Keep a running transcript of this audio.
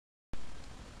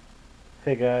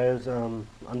Hey guys, I'm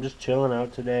just chilling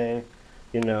out today,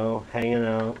 hanging out,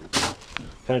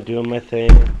 kind of doing my thing.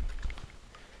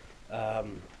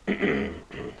 Um,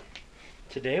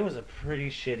 Today was a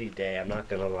pretty shitty day, I'm not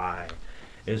gonna lie.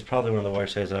 It was probably one of the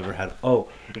worst days I've ever had. Oh,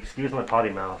 excuse my potty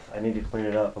mouth. I need to clean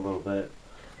it up a little bit.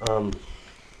 Um,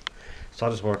 so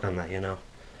I'll just work on that.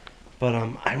 But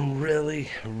I'm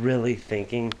really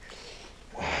thinking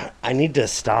I need to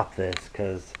stop this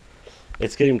because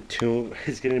it's getting to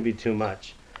be too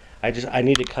much. I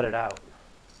need to cut it out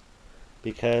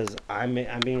because I'm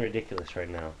being ridiculous right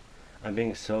now. I'm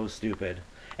being so stupid.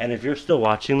 And if you're still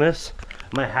watching this,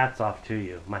 my hat's off to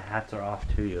you. My hats are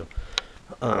off to you.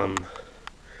 Um,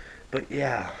 but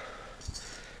yeah,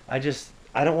 I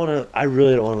don't want to. I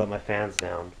really don't want to let my fans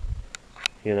down.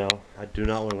 I do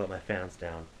not want to let my fans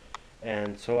down.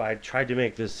 And so I tried to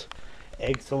make this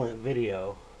excellent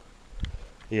video.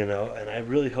 And I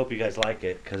really hope you guys like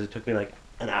it because it took me like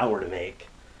an hour to make.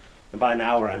 And by an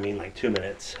hour, I mean like 2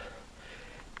 minutes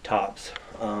tops.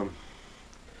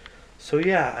 So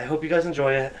yeah, I hope you guys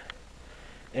enjoy it,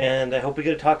 and I hope we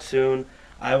get to talk soon.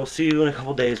 I will see you in a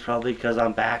couple days probably because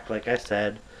I'm back, like I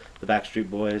said, the Backstreet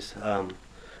Boys.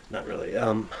 Not really. That's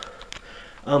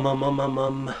all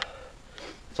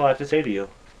I have to say to you.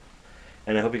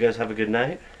 And I hope you guys have a good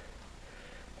night.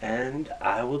 And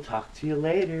I will talk to you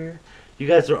later. You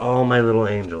guys are all my little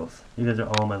angels. You guys are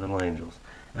all my little angels.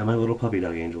 And my little puppy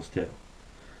dog angels too.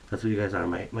 That's what you guys are,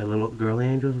 my little girly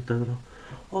angels with the little...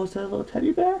 Oh, is that a little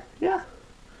teddy bear? Yeah.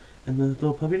 And the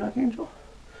little puppy dog angel.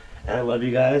 And I love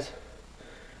you guys.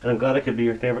 And I'm glad I could be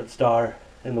your favorite star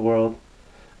in the world.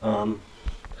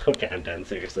 Okay, I'm done,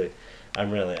 seriously.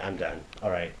 I'm done.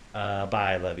 Alright.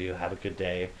 Bye, I love you. Have a good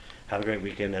day. Have a great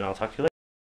weekend, and I'll talk to you later.